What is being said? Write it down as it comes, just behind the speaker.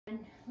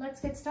let's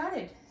get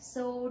started.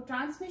 So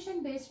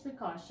transmission-based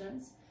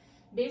precautions,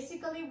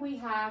 basically we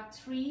have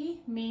three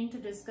main to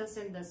discuss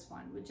in this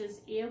one, which is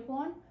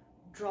airborne,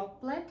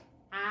 droplet,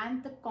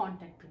 and the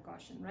contact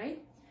precaution,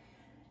 right?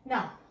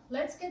 Now,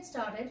 let's get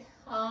started.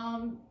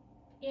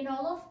 In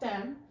all of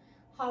them,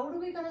 how are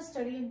we going to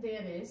study in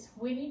there is,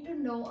 we need to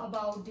know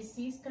about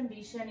disease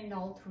condition in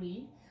all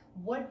three,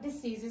 what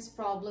diseases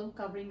problem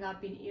covering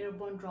up in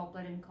airborne,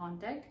 droplet, and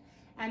contact,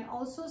 and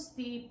also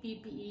the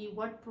PPE,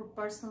 what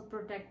personal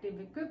protective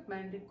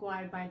equipment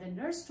required by the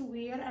nurse to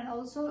wear, and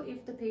also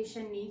if the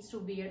patient needs to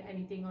wear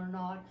anything or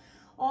not,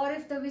 or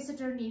if the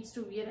visitor needs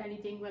to wear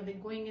anything when they're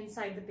going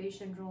inside the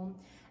patient room.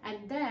 And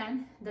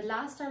then the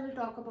last I will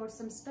talk about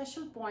some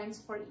special points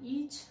for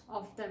each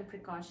of them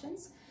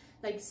precautions,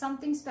 like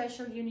something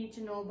special you need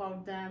to know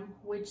about them,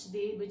 which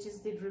is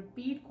the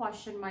repeat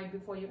question might be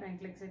for your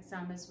NCLEX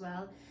exam as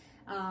well.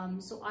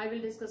 So I will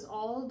discuss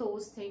all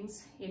those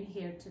things in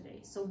here today.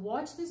 So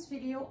watch this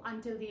video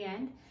until the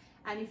end,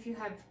 and if you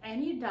have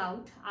any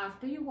doubt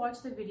after you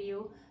watch the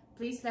video,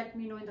 please let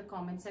me know in the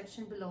comment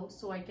section below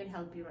so I can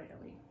help you right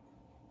away.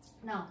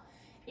 Now,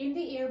 in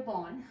the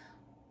airborne,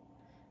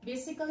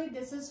 basically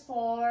this is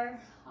for,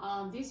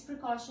 these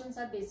precautions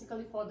are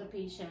basically for the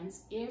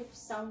patients if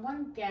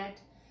someone get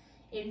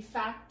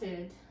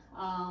infected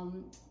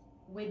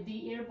with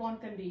the airborne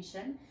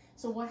condition.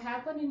 So what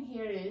happened in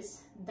here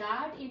is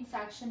that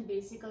infection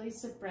basically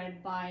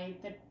spread by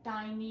the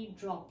tiny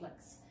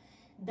droplets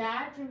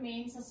that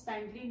remain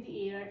suspended in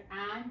the air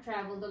and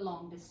travel the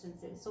long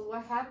distances. So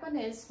what happened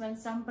is when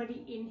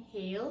somebody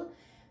inhale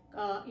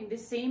in the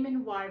same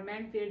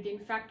environment where the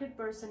infected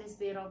person is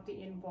there of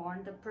the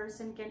airborne, the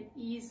person can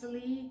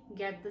easily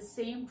get the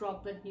same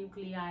droplet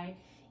nuclei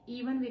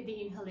even with the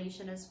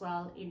inhalation as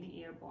well in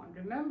the airborne.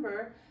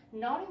 Remember,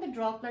 not in the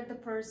droplet the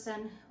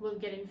person will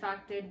get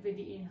infected with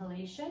the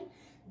inhalation.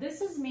 This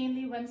is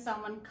mainly when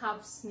someone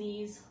coughs,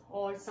 sneeze,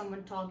 or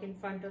someone talk in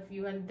front of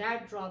you, and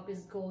that drop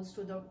goes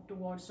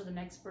towards the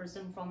next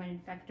person from an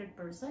infected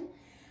person.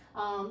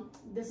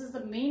 This is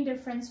the main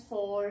difference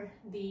for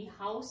the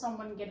how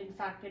someone get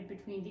infected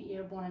between the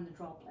airborne and the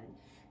droplet.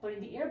 But in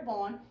the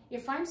airborne,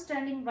 if I'm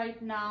standing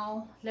right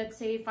now, let's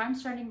say if I'm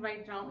standing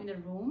right now in a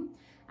room,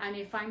 and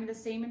if I'm in the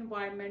same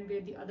environment where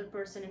the other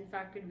person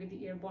infected with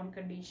the airborne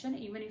condition,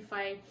 even if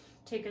I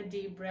take a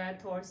deep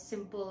breath or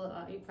simple,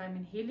 if I'm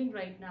inhaling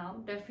right now,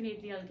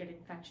 definitely I'll get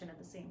infection at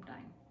the same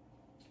time.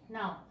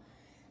 Now,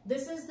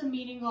 this is the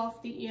meaning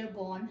of the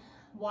airborne.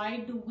 Why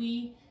do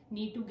we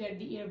need to get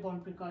the airborne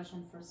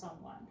precaution for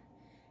someone?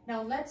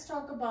 Now, let's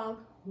talk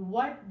about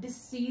what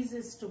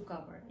diseases to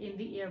cover in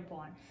the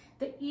airborne.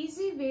 The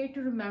easy way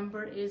to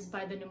remember is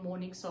by the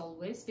mnemonics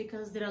always,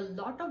 because there are a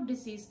lot of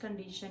disease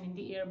condition in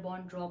the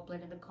airborne,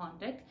 droplet, and the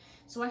contact.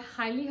 So I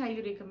highly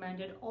recommend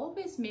it.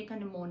 Always make a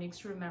mnemonics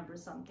to remember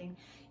something.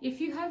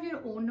 If you have your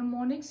own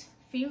mnemonics,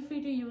 feel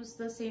free to use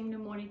the same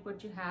mnemonic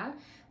what you have.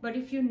 But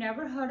if you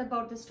never heard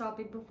about this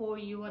topic before,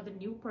 you are the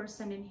new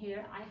person in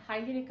here, I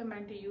highly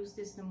recommend to use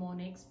this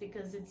mnemonics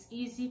because it's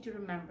easy to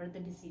remember the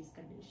disease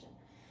condition.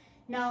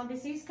 Now,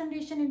 disease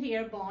condition in the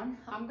airborne,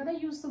 I'm going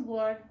to use the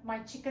word my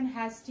chicken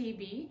has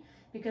TB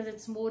because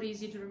it's more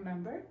easy to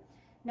remember.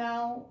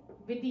 Now,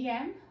 with the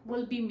M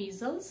will be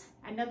measles.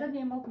 Another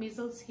name of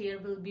measles here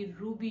will be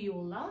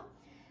rubeola.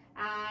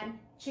 And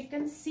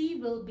chicken C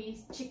will be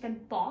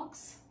chicken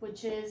pox,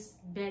 which is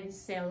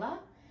varicella.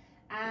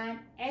 And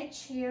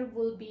H here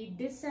will be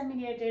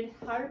disseminated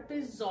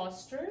herpes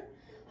zoster.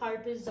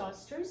 Herpes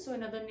zoster. So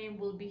another name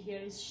will be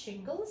here is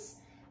shingles.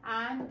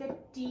 And the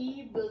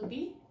T will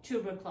be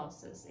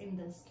tuberculosis in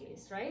this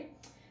case, right?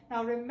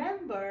 Now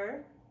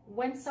remember,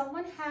 when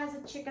someone has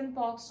a chicken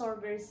pox or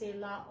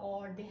varicella,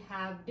 or they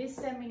have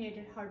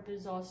disseminated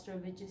herpes zoster,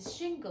 which is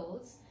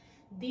shingles,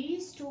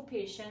 these two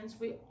patients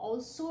we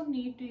also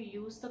need to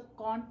use the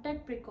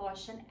contact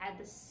precaution at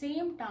the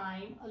same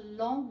time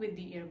along with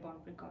the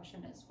airborne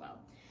precaution as well.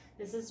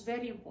 This is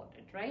very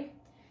important, right?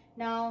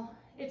 Now,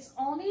 it's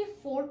only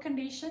 4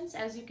 conditions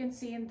as you can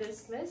see in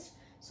this list.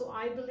 So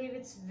I believe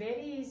it's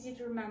very easy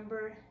to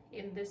remember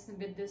in this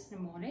with this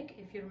mnemonic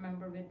if you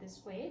remember with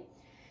this way.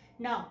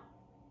 Now,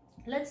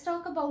 let's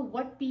talk about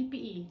what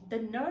PPE the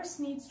nurse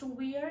needs to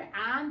wear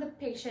and the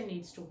patient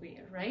needs to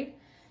wear, right?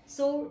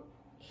 So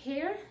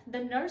here the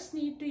nurse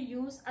need to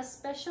use a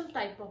special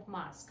type of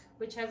mask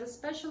which has a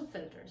special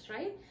filters,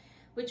 right?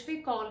 Which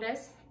we call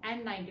as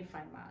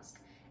N95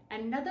 mask.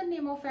 Another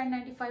name of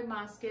N95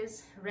 mask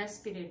is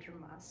respirator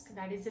mask.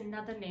 That is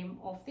another name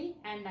of the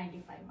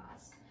N95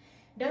 mask.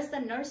 Does the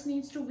nurse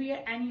needs to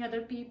wear any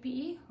other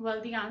PPE?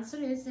 Well, the answer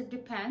is it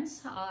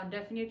depends.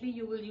 Definitely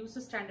you will use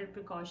a standard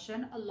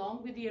precaution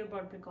along with the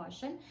airborne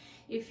precaution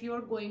if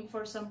you're going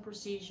for some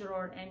procedure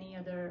or any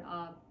other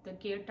the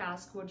care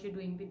task what you're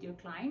doing with your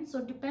client. So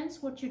it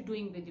depends what you're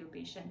doing with your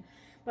patient.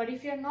 But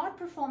if you're not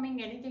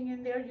performing anything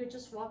in there, you're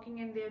just walking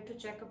in there to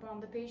check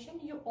upon the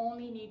patient, you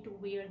only need to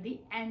wear the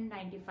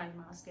N95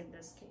 mask in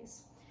this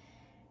case.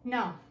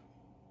 Now,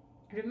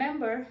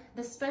 remember,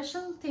 the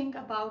special thing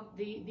about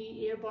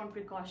the airborne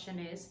precaution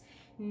is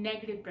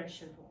negative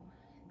pressure room.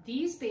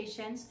 These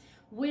patients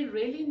we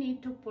really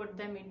need to put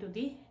them into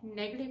the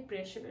negative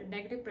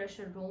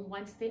pressure room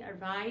once they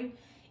arrive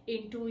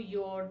into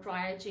your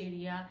triage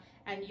area.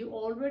 And you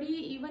already,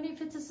 even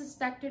if it's a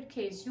suspected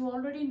case, you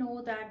already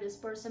know that this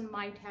person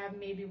might have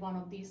maybe one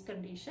of these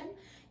conditions.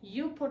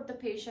 You put the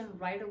patient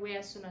right away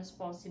as soon as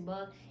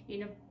possible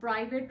in a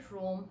private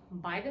room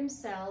by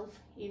themselves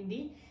in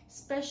the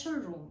special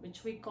room,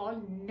 which we call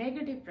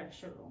negative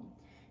pressure room.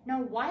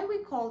 Now, why we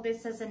call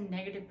this as a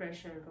negative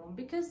pressure room?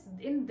 Because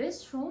in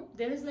this room,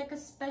 there is like a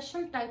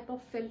special type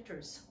of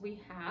filters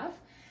we have,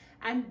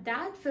 and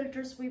that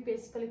filters we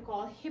basically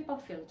call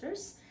HEPA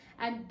filters.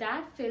 And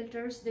that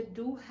filters, they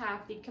do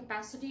have the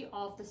capacity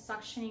of the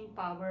suctioning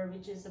power,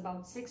 which is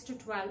about 6 to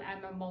 12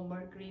 mm of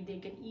mercury. They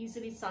can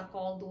easily suck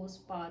all those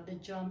the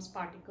germs,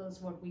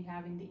 particles, what we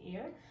have in the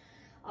air.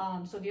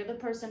 So the other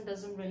person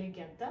doesn't really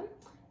get them.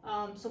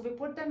 So we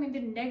put them in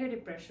the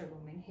negative pressure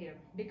room in here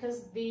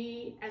because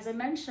as I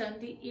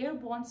mentioned, the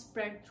airborne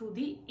spread through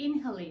the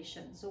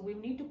inhalation. So we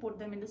need to put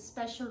them in the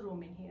special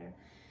room in here.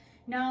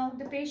 Now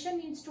the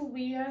patient needs to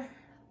wear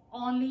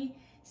only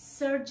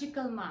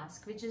surgical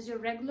mask, which is your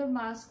regular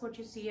mask what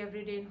you see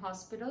every day in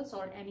hospitals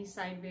or any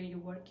site where you're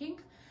working.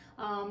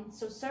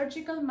 So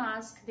surgical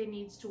mask they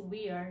needs to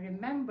wear,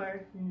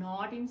 remember,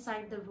 not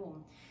inside the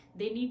room.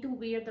 They need to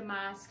wear the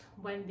mask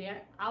when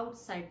they're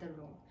outside the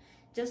room.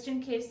 Just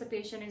in case the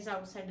patient is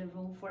outside the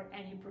room for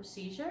any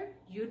procedure,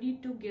 you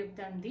need to give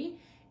them the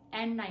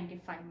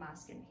N95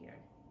 mask in here.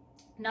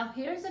 Now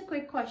here's a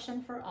quick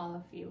question for all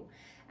of you,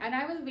 and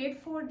I will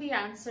wait for the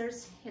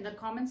answers in the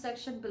comment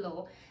section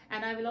below,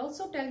 and I will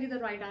also tell you the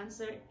right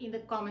answer in the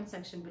comment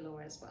section below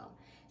as well.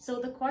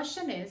 So the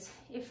question is,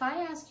 if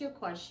I ask you a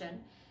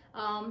question,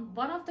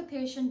 one of the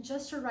patients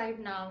just arrived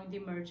now in the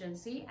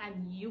emergency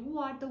and you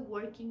are the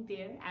working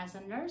there as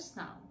a nurse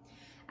now,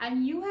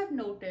 and you have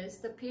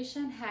noticed the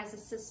patient has a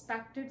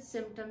suspected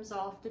symptoms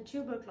of the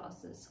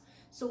tuberculosis.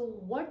 So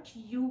what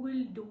you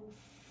will do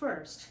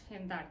first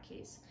in that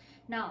case?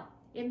 Now,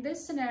 in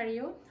this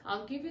scenario,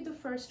 I'll give you the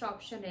first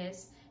option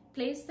is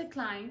place the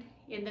client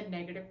in the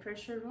negative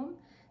pressure room.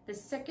 The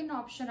second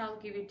option I'll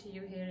give it to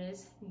you here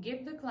is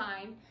give the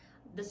client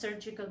the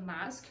surgical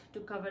mask to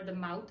cover the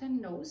mouth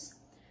and nose.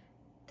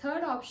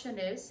 Third option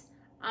is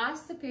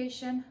ask the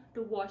patient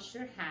to wash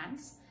their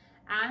hands.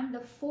 And the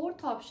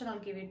fourth option I'll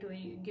give it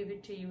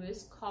to you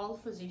is call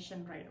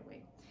physician right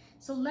away.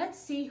 So let's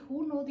see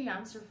who know the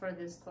answer for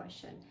this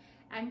question,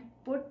 and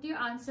put your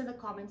answer in the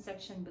comment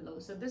section below.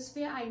 So this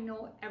way I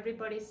know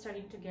everybody's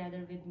studying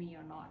together with me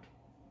or not.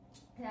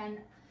 And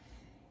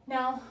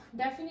now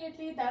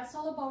definitely that's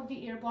all about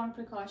the airborne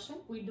precaution.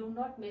 We do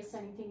not miss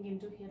anything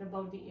into here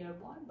about the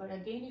airborne. But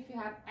again, if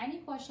you have any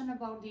question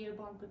about the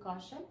airborne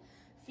precaution,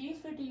 feel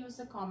free to use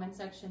the comment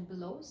section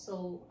below,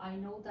 so I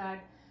know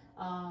that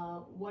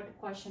what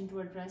question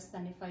to address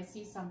then if I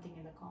see something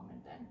in the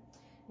comment then.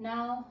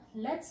 Now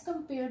let's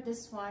compare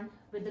this one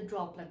with the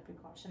droplet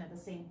precaution at the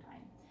same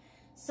time.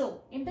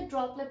 So in the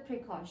droplet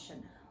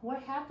precaution,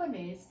 what happened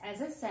is,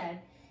 as I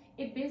said,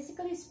 it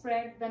basically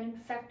spread when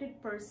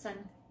infected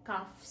person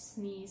cough,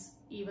 sneeze,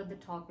 even the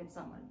talk with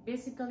someone.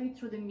 Basically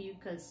through the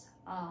mucus,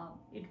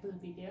 it will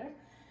be there.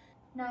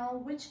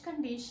 Now, which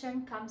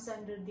condition comes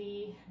under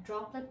the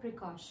droplet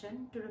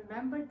precaution? To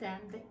remember them,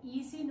 the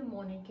easy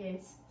mnemonic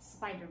is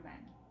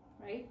Spider-Man,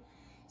 right?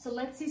 So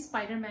let's see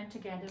Spider-Man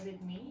together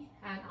with me,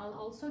 and I'll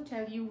also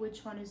tell you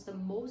which one is the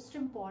most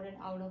important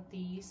out of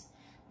these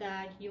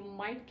that you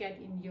might get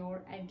in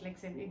your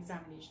NCLEX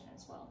examination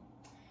as well.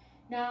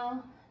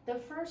 Now, the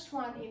first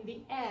one in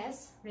the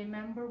S,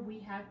 remember we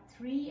have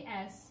 3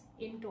 S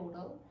in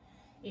total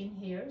in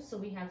here. So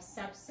we have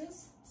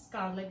sepsis,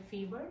 scarlet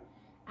fever,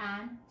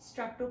 and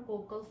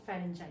streptococcal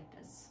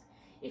pharyngitis.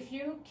 If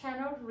you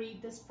cannot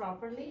read this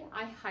properly,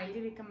 I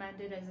highly recommend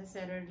it, as I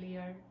said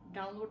earlier,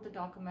 download the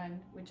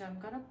document, which I'm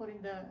gonna put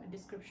in the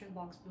description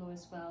box below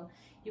as well.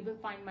 You will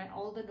find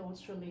all the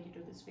notes related to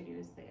this video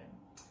is there.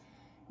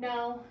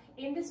 Now,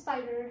 in the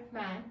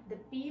Spider-Man, the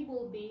P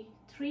will be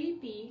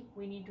 3P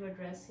we need to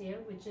address here,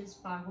 which is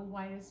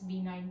parvovirus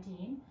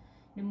B19,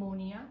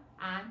 pneumonia,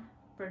 and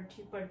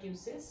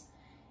pertussis.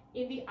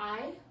 In the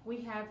I,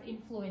 we have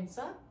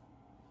influenza,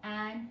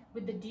 and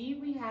with the D,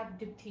 we have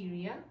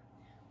diphtheria.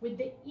 With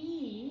the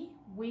E,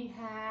 we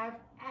have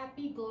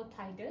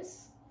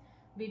epiglottitis.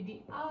 With the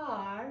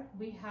R,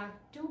 we have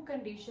 2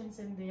 conditions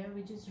in there,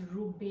 which is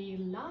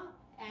rubella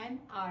and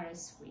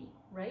RSV,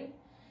 right?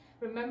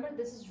 Remember,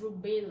 this is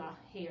rubella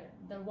here.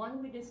 The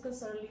one we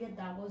discussed earlier,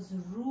 that was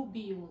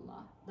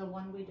rubeola, the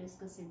one we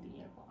discussed in the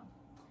airborne.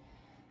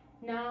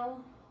 Now,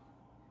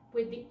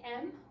 with the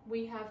M,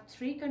 we have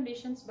 3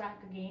 conditions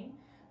back again,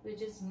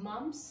 which is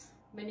mumps,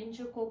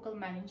 meningococcal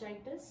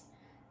meningitis,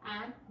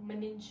 and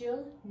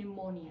meningeal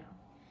pneumonia.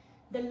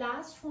 The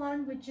last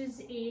one, which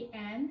is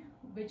AN,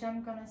 which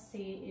I'm gonna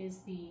say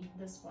is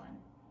this one,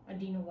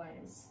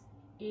 adenovirus.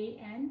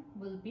 AN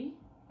will be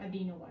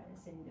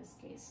adenovirus in this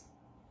case.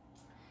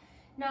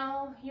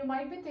 Now, you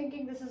might be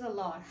thinking this is a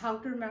lot, how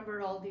to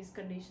remember all these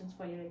conditions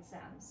for your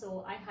exam.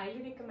 So I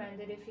highly recommend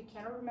that if you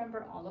cannot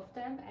remember all of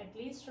them, at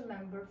least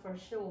remember for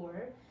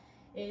sure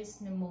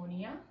is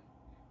pneumonia,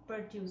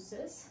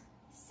 pertussis,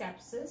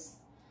 sepsis,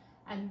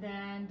 and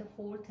then the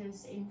fourth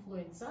is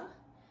influenza,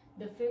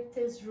 the fifth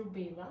is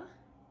rubella,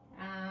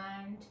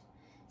 and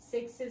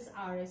 6 is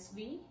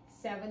RSV,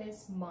 7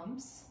 is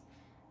mumps,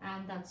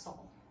 and that's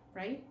all,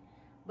 right?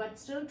 But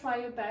still try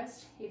your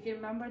best. If you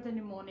remember the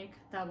mnemonic,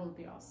 that will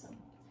be awesome.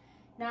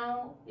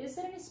 Now, is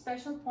there any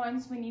special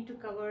points we need to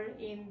cover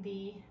in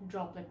the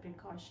droplet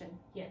precaution?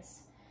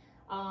 Yes.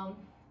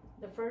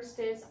 The first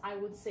is, I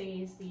would say,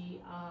 is the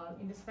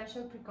in the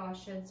special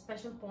precautions,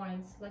 special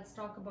points, let's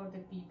talk about the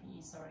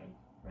PPE, sorry,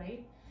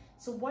 right?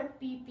 So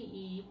what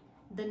PPE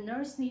the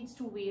nurse needs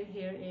to wear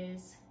here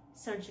is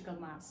surgical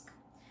mask.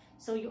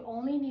 So you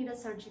only need a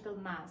surgical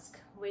mask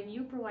when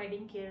you're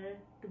providing care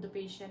to the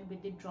patient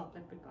with the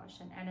droplet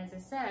precaution. And as I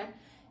said,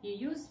 you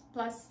use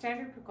plus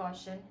standard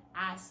precaution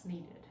as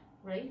needed,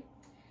 right?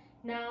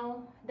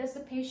 Now, does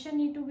the patient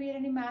need to wear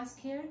any mask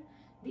here?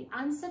 The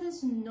answer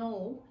is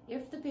no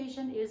if the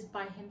patient is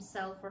by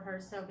himself or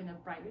herself in a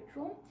private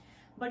room.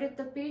 But if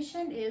the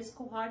patient is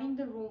cohorting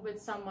the room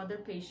with some other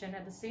patient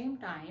at the same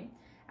time,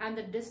 and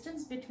the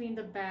distance between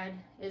the bed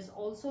is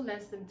also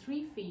less than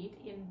 3 feet,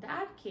 in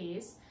that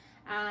case,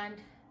 and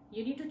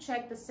you need to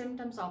check the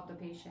symptoms of the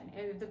patient.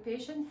 If the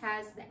patient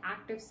has the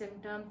active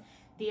symptom,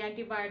 the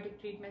antibiotic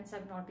treatments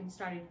have not been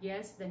started,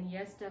 then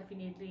yes,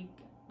 definitely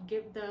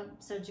give the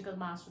surgical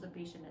mask to the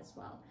patient as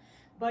well.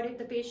 But if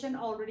the patient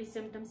already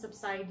symptoms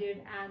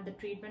subsided and the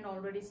treatment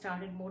already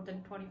started more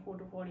than 24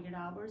 to 48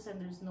 hours and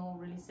there's no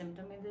really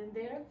symptom in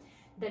there,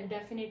 then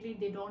definitely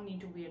they don't need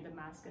to wear the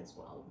mask as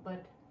well.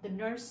 But the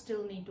nurse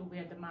still need to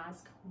wear the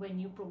mask when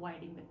you're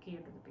providing the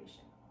care to the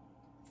patient.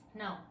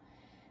 Now,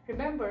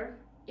 remember,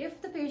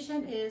 if the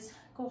patient is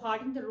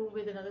cohorting the room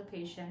with another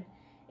patient,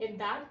 in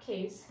that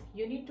case,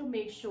 you need to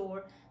make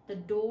sure the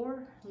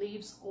door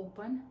leaves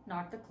open,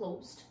 not the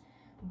closed,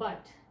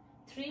 but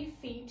 3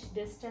 feet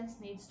distance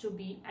needs to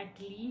be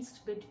at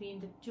least between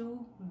the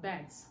 2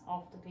 beds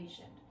of the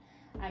patient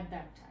at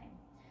that time.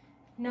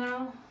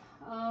 Now,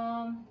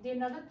 the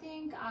another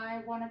thing I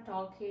want to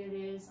talk here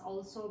is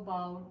also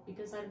about,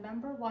 because I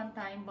remember one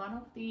time one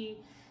of the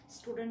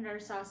student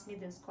nurse asked me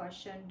this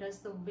question: does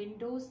the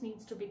windows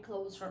needs to be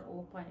closed or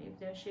open if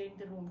they're sharing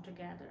the room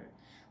together?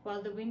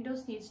 Well, the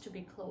windows needs to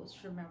be closed,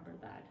 remember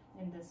that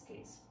in this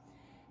case.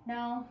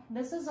 Now,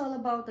 this is all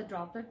about the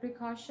droplet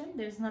precaution.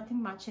 There's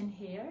nothing much in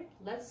here.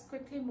 Let's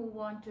quickly move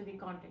on to the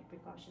contact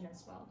precaution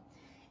as well.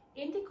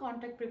 In the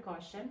contact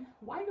precaution,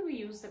 why do we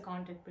use the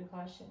contact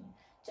precaution?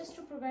 Just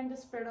to prevent the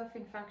spread of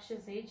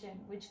infectious agent,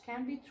 which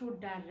can be through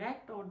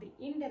direct or the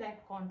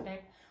indirect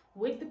contact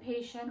with the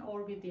patient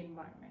or with the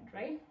environment,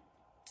 right?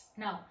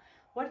 Now,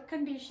 what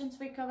conditions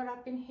we cover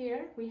up in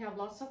here? We have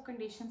lots of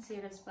conditions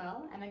here as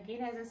well. And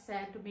again, as I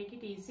said, to make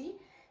it easy,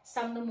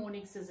 some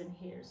mnemonics is in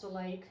here. So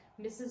like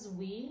Mrs.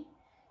 V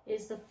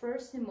is the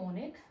first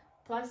mnemonic,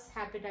 plus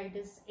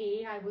hepatitis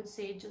A, I would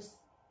say just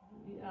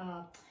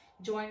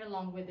join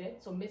along with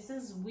it. So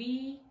Mrs.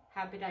 V,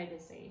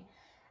 hepatitis A.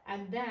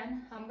 And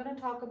then I'm going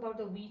to talk about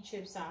the V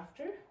chips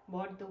after,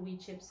 what the V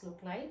chips look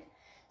like.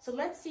 So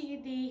let's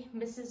see the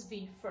Mrs.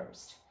 V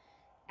first.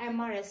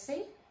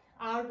 MRSA,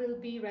 R will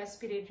be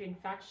respiratory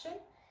infection,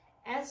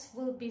 S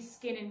will be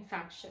skin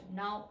infection.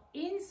 Now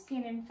in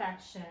skin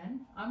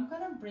infection, I'm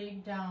going to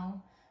break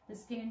down the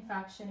skin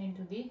infection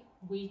into the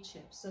V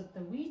chips. So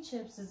the V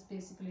chips is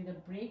basically the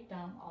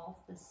breakdown of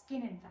the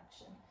skin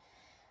infection.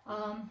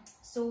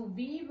 So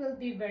V will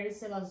be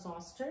varicella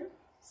zoster,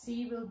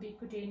 C will be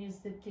cutaneous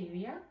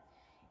diphtheria,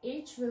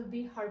 H will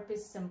be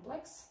herpes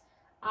simplex,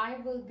 I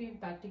will be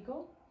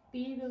vertigo,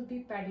 P will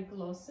be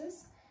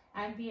pediculosis,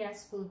 and the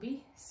S will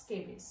be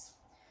scabies.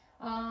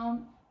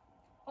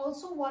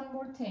 Also, one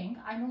more thing,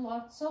 I know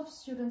lots of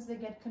students, they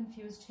get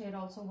confused here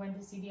also when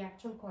they see the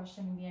actual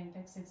question in the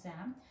NCLEX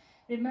exam.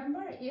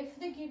 Remember, if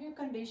they give you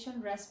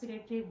condition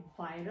respiratory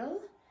viral,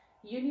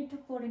 you need to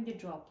put in the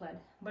droplet.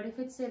 But if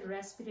it's a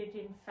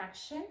respiratory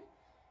infection,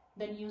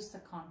 then use the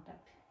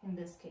contact in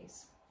this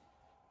case.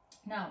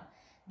 Now,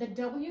 the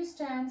W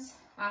stands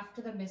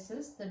after the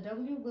misses. The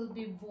W will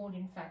be wound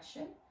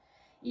infection.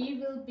 E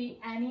will be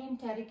any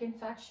enteric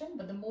infection,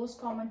 but the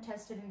most common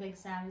tested in the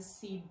exam is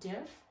C.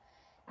 diff.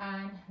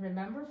 And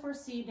remember, for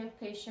C. diff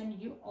patient,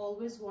 you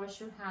always wash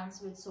your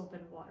hands with soap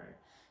and water.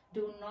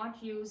 Do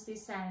not use the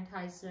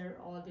sanitizer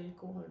or the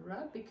alcohol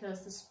rub,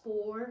 because the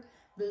spore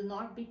will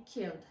not be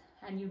killed.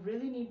 And you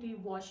really need to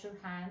wash your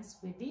hands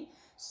with the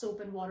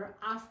soap and water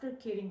after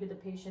caring with the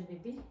patient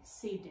with the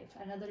C. diff.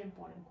 Another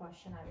important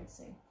question, I would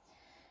say.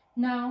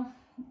 Now,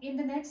 in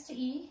the next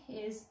E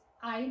is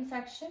eye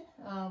infection.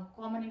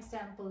 Common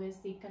example is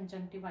the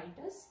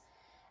conjunctivitis.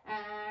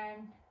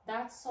 And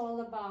that's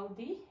all about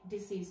the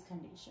disease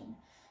condition.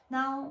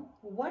 Now,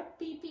 what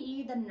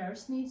PPE the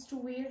nurse needs to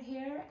wear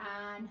here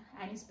and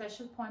any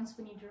special points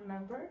we need to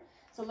remember.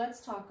 So let's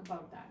talk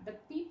about that.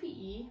 The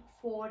PPE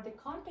for the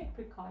contact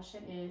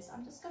precaution is,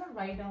 I'm just going to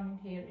write down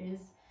in here, is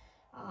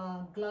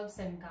gloves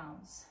and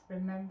gowns.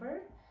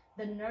 Remember,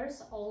 the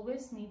nurse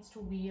always needs to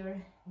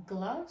wear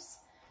gloves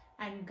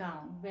and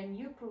gown when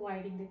you're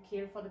providing the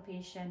care for the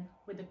patient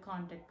with the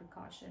contact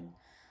precaution.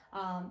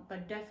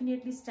 But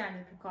definitely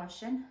standard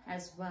precaution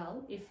as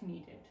well if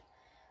needed.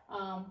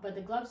 But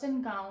the gloves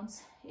and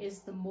gowns is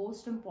the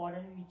most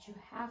important, which you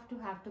have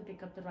to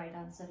pick up the right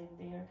answer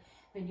in there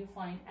when you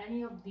find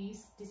any of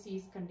these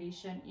disease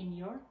condition in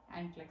your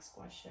NCLEX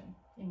question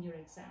in your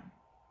exam.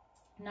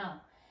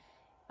 Now,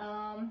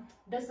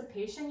 does the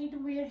patient need to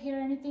wear here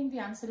anything? The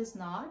answer is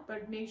not,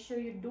 but make sure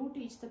you do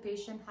teach the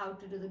patient how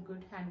to do the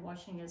good hand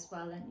washing as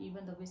well, and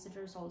even the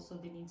visitors also,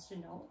 they needs to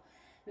know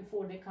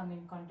before they come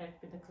in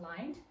contact with the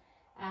client.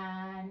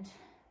 And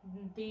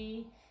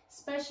the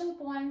special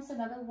points,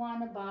 another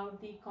one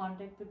about the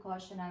contact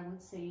precaution, I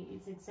would say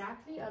it's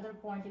exactly other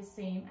point is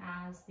same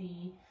as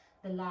the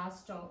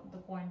last of the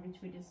point which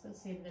we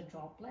discussed here, the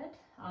droplet.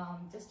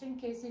 Just in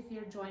case if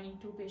you're joining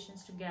two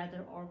patients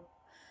together or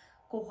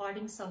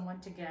cohorting someone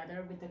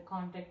together with the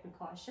contact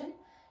precaution,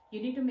 you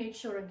need to make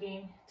sure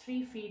again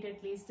 3 feet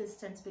at least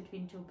distance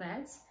between two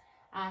beds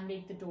and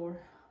make the door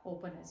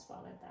open as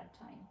well at that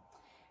time.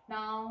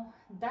 Now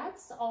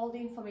that's all the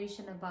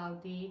information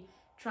about the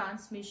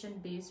transmission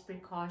based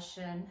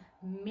precaution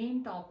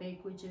main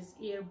topic, which is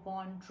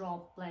airborne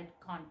droplet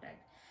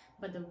contact.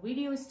 But the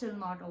video is still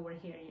not over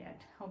here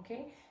yet,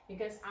 okay,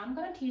 because I'm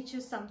going to teach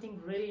you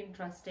something really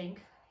interesting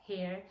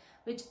here,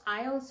 which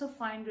I also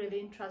find really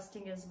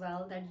interesting as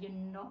well, that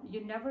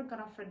you're never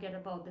gonna forget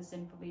about this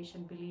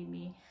information, believe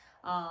me,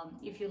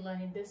 if you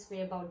learn it this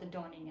way about the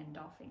donning and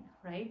doffing,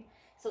 right?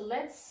 So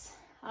let's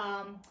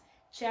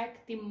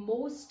check the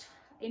most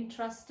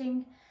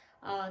interesting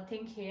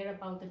thing here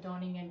about the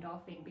donning and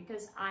doffing,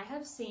 because I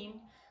have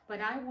seen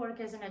when I work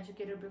as an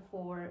educator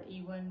before,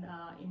 even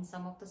in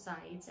some of the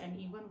sites, and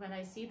even when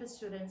I see the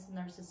students,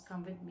 nurses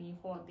come with me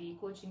for the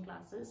coaching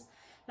classes,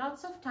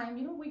 lots of time,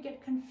 you know, we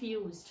get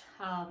confused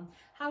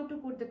how to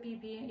put the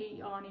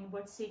PPE on in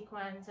what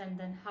sequence and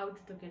then how to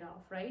take it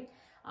off, right?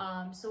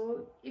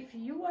 So if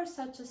you are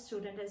such a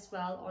student as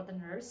well, or the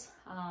nurse,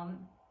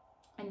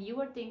 and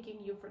you are thinking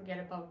you forget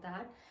about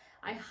that,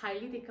 I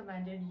highly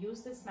recommend it.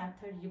 Use this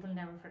method, you will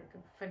never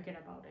forget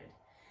about it.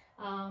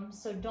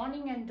 So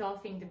donning and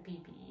doffing the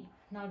PPE.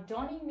 Now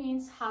donning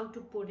means how to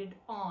put it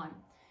on,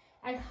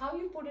 and how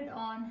you put it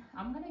on,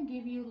 I'm gonna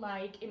give you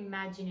like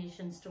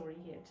imagination story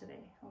here today,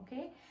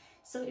 okay?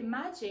 So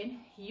imagine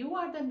you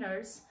are the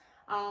nurse,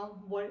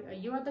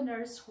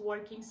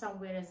 working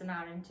somewhere as an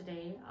RN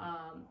today,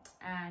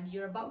 and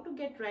you're about to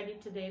get ready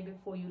today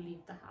before you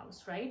leave the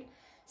house, right?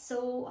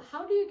 So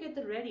how do you get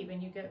the ready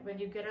when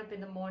you get up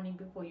in the morning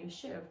before your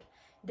shift?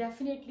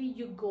 Definitely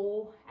you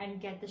go and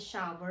get the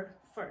shower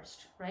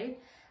first, right?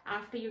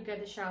 After you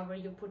get the shower,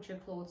 you put your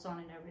clothes on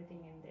and everything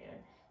in there.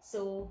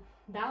 So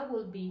that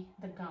will be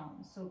the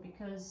gown. So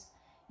because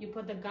you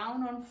put the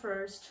gown on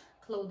first,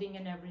 clothing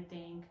and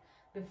everything,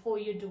 before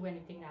you do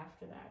anything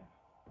after that.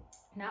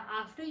 Now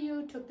after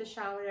you took the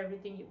shower,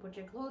 everything, you put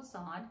your clothes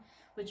on,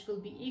 which will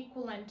be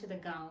equivalent to the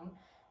gown.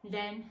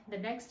 Then the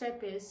next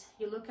step is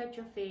you look at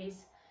your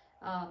face.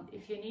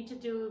 If you need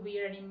to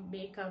wear any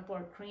makeup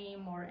or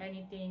cream or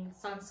anything,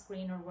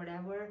 sunscreen or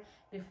whatever,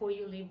 before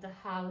you leave the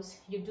house,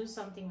 you do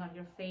something on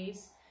your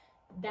face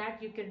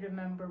that you can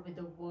remember with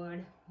the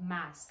word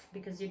mask,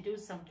 because you do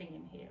something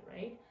in here,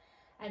 right?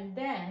 And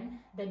then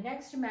the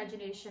next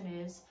imagination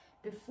is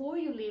before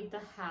you leave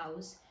the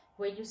house,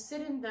 when you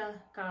sit in the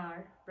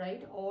car,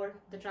 right, or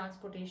the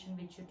transportation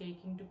which you're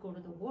taking to go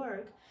to the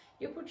work,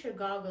 you put your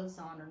goggles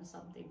on or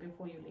something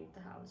before you leave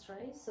the house,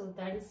 right? So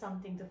that is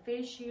something, the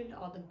face shield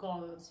or the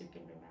goggles, you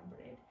can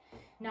remember it.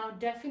 Now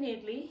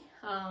definitely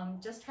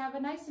just have a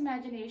nice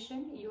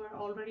imagination. You are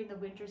already in the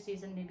winter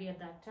season maybe at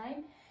that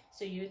time,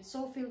 so you'd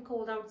so feel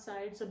cold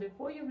outside. So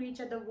before you reach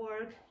at the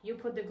work, you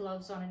put the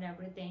gloves on and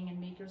everything and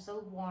make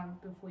yourself warm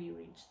before you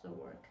reach the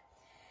work.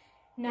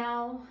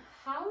 Now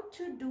how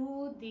to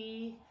do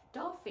the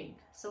doffing?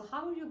 So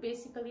how you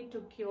basically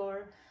took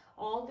your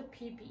all the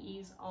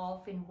PPEs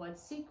off in what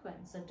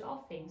sequence, the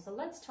doffing. So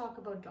let's talk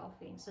about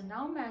doffing. So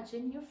now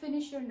imagine you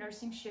finish your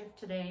nursing shift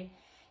today,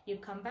 you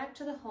come back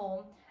to the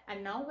home,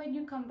 and now when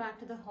you come back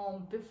to the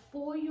home,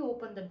 before you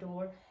open the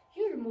door,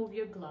 you remove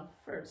your glove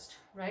first,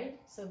 right?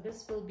 So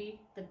this will be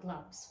the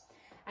gloves.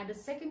 And the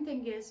second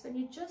thing is, when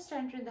you just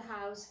enter in the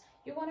house,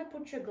 you want to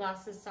put your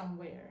glasses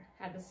somewhere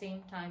at the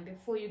same time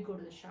before you go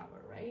to the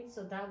shower, right?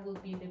 So that will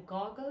be the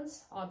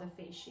goggles or the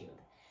face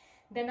shield.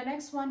 Then the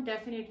next one,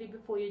 definitely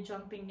before you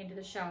jumping into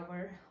the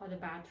shower or the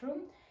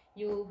bathroom,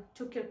 you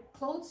took your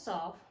clothes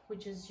off,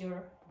 which is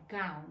your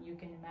gown, you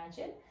can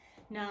imagine.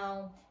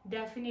 Now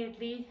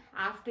definitely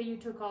after you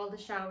took all the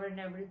shower and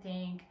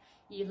everything,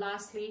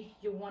 lastly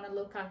you want to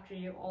look after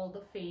all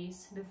the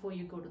face before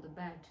you go to the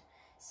bed.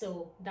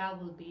 So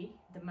that will be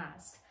the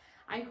mask.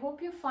 I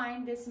hope you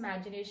find this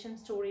imagination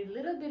story a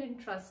little bit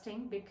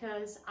interesting,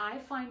 because I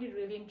find it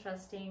really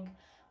interesting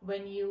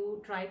when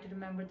you try to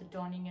remember the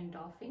donning and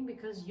doffing,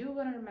 because you're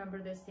going to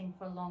remember this thing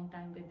for a long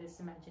time with this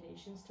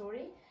imagination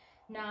story.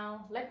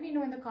 Now let me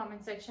know in the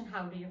comment section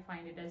how do you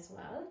find it as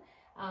well.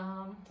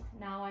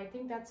 Now I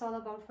think that's all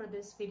about for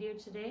this video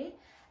today,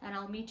 and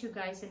I'll meet you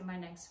guys in my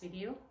next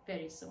video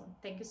very soon.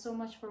 Thank you so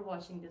much for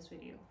watching this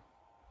video.